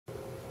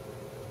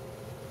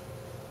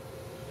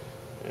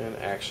And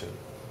action.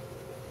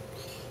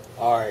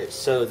 Alright,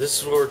 so this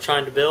is what we're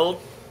trying to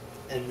build,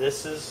 and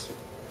this is,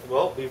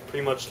 well, we've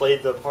pretty much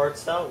laid the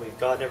parts out, we've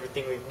gotten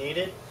everything we've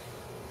needed,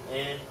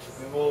 and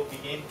we will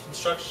begin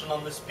construction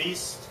on this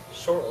beast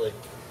shortly.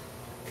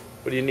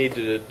 What do you need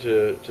to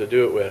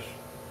do it with?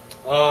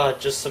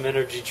 Just some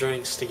energy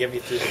drinks to get me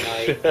through the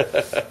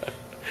night.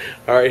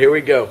 Alright, here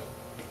we go.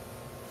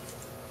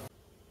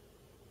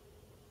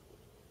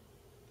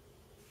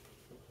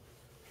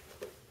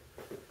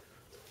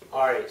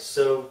 Alright,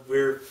 so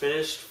we're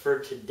finished for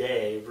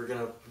today. We're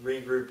going to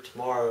regroup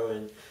tomorrow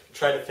and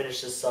try to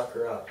finish this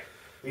sucker up.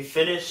 We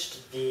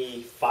finished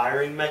the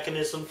firing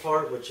mechanism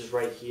part, which is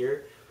right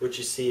here. What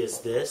you see is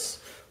this.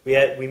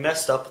 We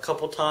messed up a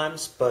couple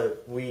times,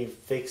 but we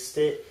fixed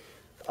it.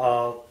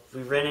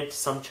 We ran into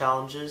some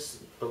challenges,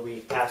 but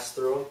we passed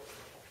through them.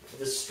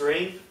 The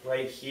string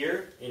right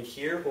here and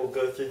here will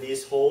go through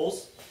these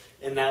holes,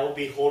 and that will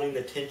be holding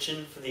the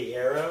tension for the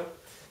arrow.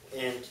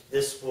 And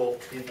this will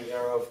be the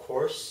arrow, of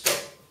course.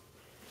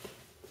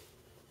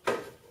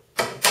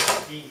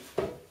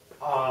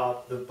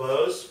 The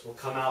bows will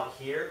come out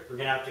here. We're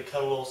going to have to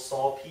cut a little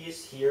saw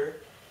piece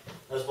here,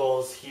 as well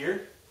as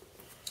here.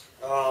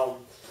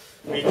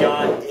 We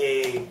got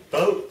a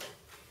boat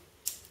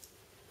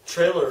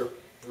trailer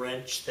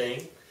wrench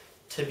thing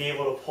to be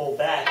able to pull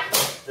back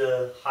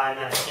the high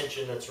amount of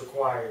tension that's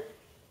required.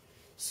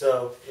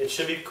 So it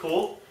should be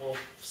cool. We'll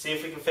see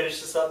if we can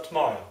finish this up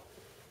tomorrow.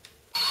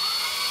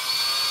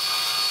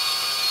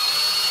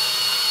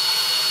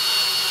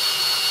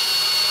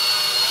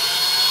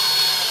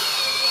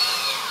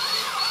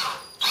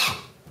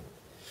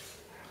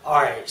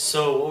 Alright,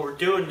 so what we're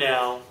doing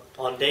now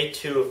on day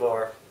 2 of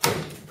our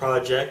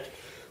project,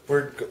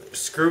 we're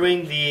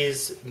screwing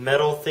these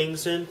metal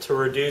things in to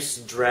reduce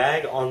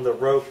drag on the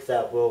rope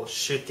that will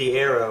shoot the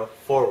arrow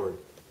forward.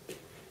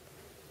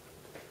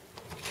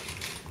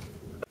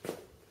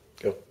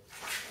 Go.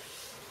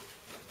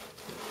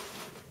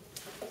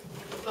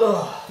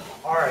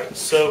 Alright,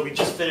 so we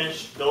just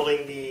finished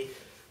building the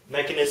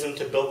mechanism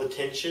to build the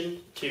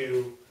tension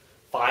to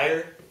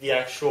fire the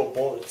actual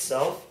bolt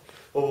itself.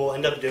 What we'll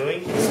end up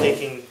doing is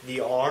taking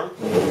the arm,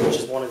 which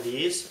is one of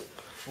these.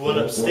 We'll end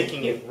up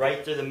sticking it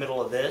right through the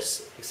middle of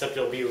this, except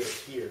it'll be over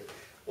here.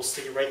 We'll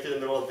stick it right through the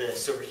middle of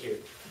this, over here.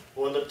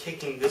 We'll end up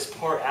taking this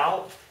part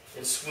out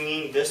and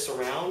swinging this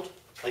around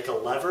like a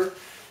lever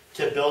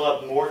to build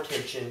up more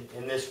tension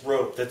in this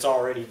rope that's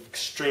already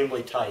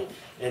extremely tight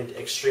and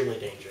extremely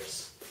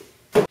dangerous.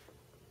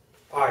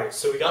 Alright,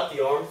 so we got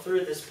the arm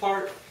through this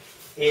part.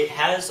 It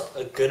has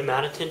a good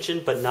amount of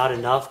tension, but not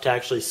enough to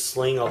actually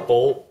sling a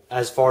bolt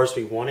as far as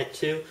we want it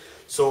to.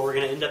 So what we're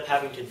going to end up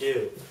having to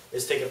do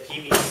is take a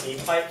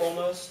PVC pipe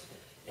almost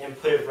and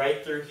put it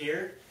right through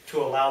here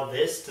to allow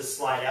this to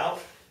slide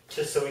out,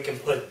 just so we can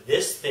put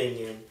this thing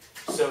in,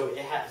 so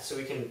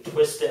we can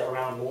twist it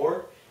around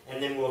more,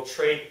 and then we'll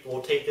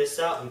take this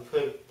out and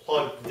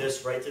plug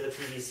this right through the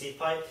PVC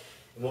pipe,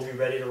 and we'll be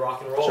ready to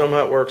rock and roll. Show them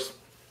how it works.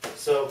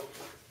 So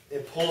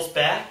it pulls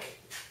back.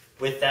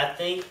 With that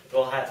thing,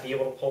 it'll be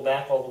able to pull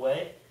back all the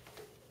way,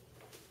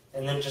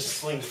 and then just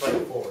slings right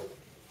forward.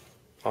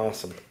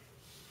 Awesome.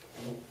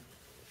 We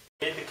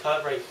did the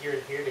cut right here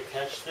and here to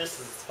catch this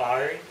as it's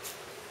firing,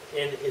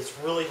 and it's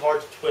really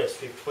hard to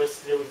twist. We've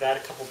twisted it, we've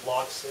added a couple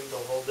blocks in to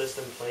hold this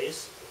in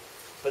place,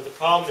 but the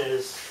problem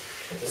is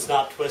it's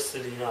not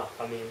twisted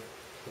enough. I mean,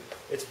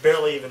 it's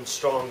barely even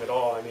strong at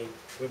all. I mean,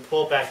 we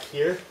pull it back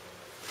here,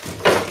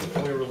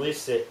 and we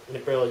release it, and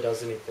it barely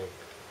does anything.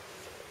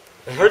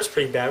 It hurts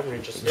pretty bad when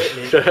it just hit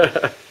me.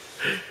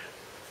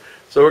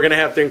 So we're going to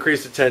have to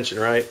increase the tension,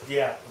 right?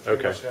 Yeah.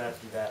 Okay. Going to have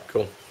to do that.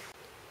 Cool.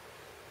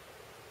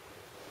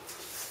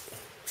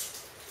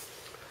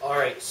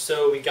 Alright,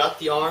 so we got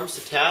the arms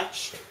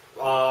attached.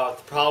 The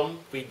problem,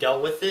 we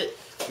dealt with it.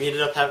 We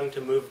ended up having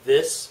to move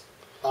this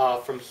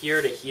from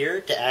here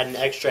to add an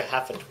extra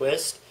half a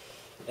twist.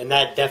 And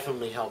that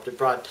definitely helped. It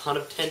brought a ton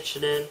of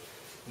tension in,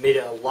 made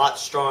it a lot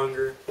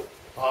stronger.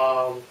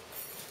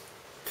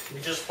 We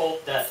just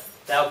hope that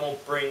won't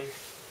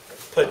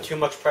put too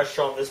much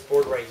pressure on this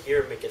board right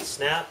here and make it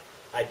snap.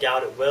 I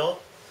doubt it will.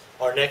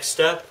 Our next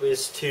step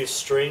is to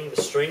string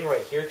the string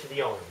right here to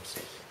the arms.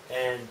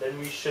 And then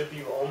we should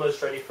be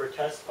almost ready for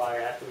test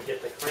fire after we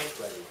get the crank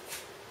ready.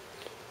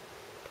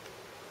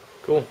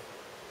 Cool.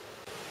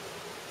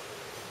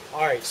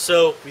 Alright,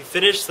 so we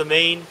finished the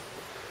main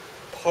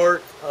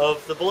part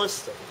of the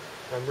Ballista.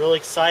 I'm really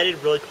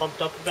excited, really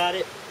pumped up about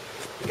it.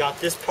 We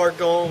got this part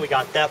going, we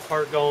got that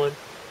part going.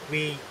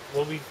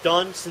 What we've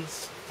done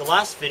since the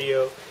last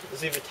video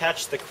is we've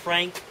attached the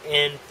crank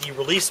and the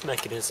release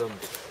mechanism.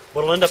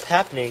 What will end up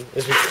happening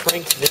is we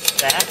crank this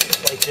back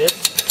like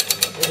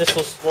this, and this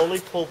will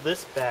slowly pull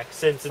this back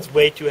since it's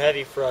way too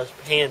heavy for our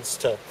hands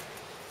to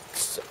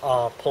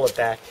pull it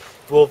back.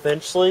 We'll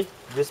eventually,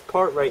 this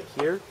part right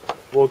here,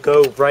 will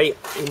go right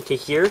into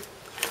here.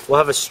 We'll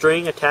have a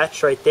string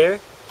attached right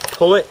there,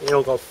 pull it, and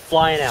it'll go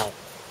flying out.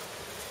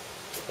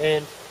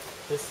 And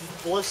this is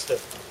the Ballista.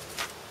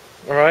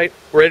 Alright,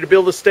 ready to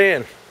build a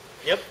stand.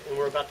 Yep, and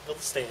we're about to build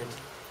a stand.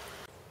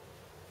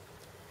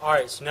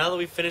 Alright, so now that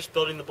we've finished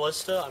building the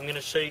Ballista, I'm going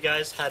to show you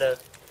guys how to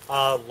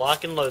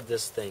lock and load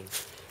this thing.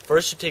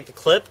 First, you take the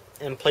clip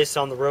and place it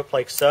on the rope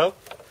like so.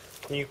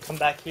 Then you come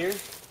back here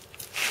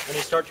and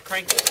you start to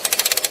crank it.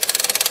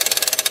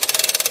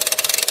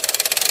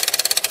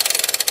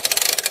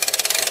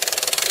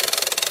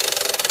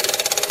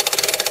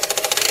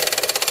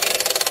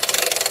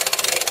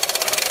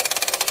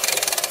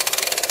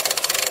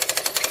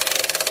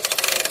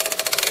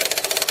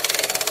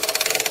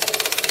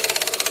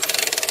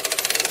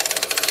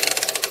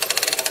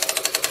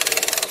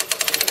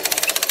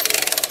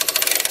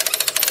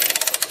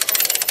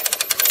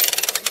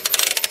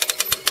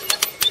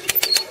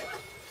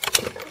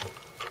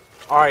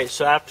 Alright,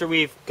 so after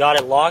we've got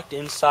it locked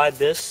inside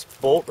this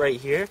bolt right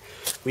here,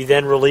 we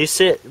then release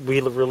it. We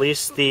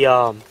release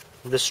the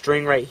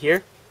string right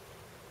here.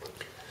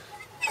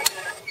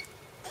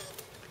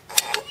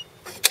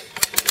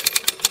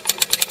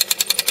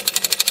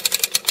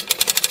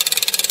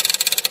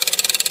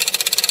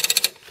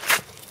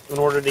 In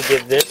order to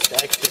give this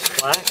extra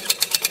slack.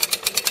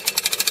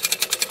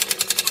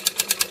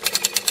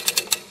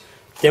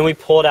 Then we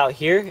pull it out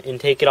here and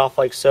take it off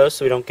like so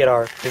we don't get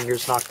our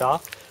fingers knocked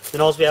off. Then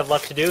all we have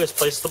left to do is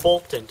place the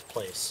bolt into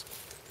place.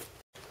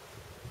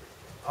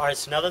 Alright,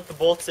 so now that the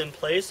bolt's in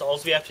place, all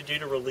we have to do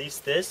to release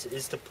this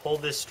is to pull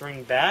this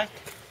string back,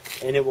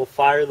 and it will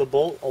fire the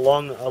bolt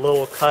along a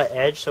little cut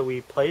edge that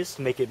we placed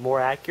to make it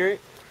more accurate.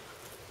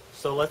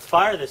 So let's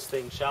fire this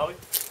thing, shall we?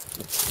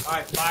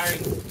 Alright, firing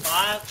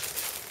 5,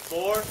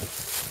 4,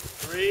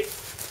 3,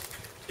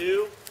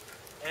 2,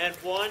 and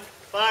 1,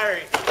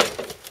 firing!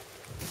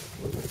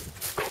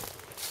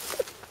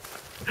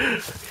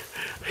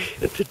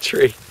 Hit the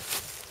tree.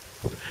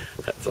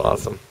 That's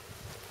awesome.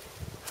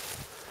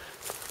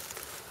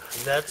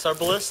 And that's our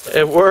Ballista.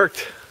 It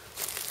worked.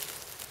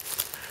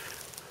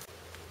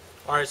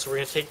 Alright, so we're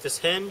going to take this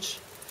hinge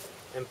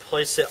and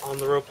place it on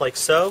the rope like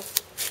so.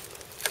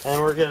 And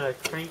we're going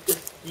to crank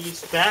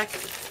these back.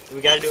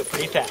 We got to do it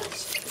pretty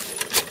fast.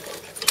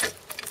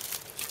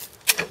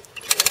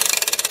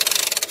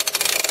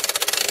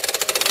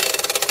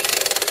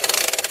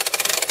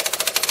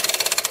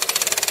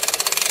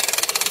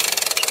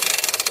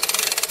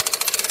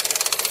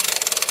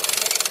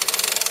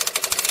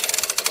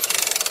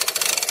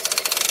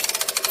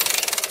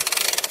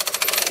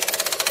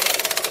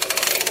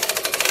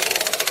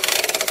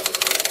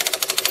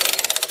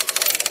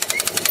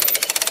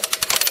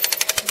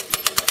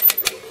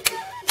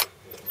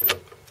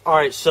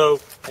 Alright, so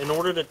in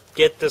order to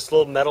get this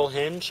little metal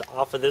hinge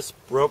off of this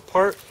rope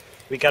part,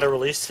 we got to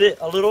release it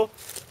a little.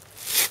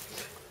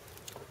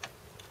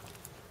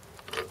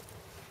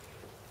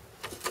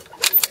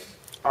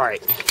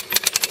 Alright.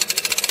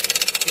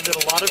 Give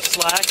it a lot of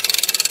slack.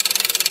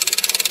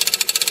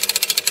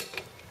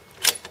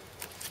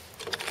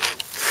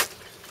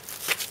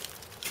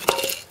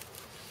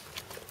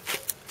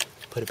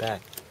 Put it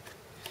back.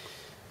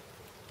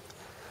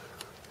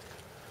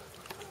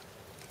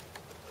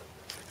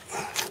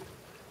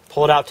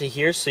 Pull it out to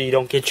here so you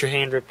don't get your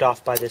hand ripped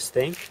off by this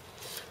thing.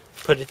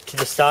 Put it to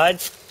the side.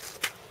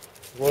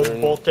 Load the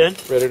bolt in.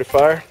 Ready to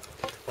fire?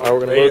 Alright, we're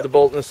going to load the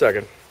bolt in a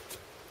second.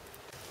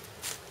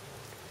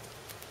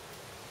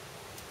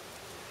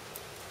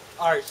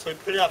 Alright, so we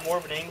put it at more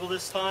of an angle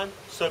this time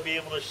so it'll be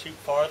able to shoot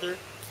farther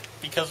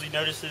because we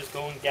noticed it's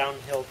going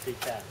downhill pretty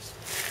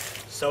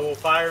fast. So we'll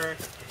fire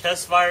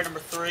test fire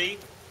number 3,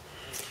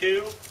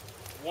 2,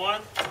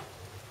 1.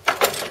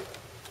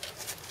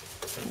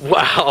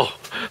 Wow!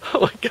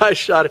 Oh my gosh,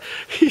 shot it.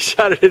 He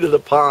shot it into the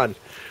pond.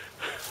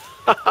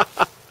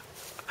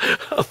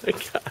 Oh my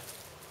god.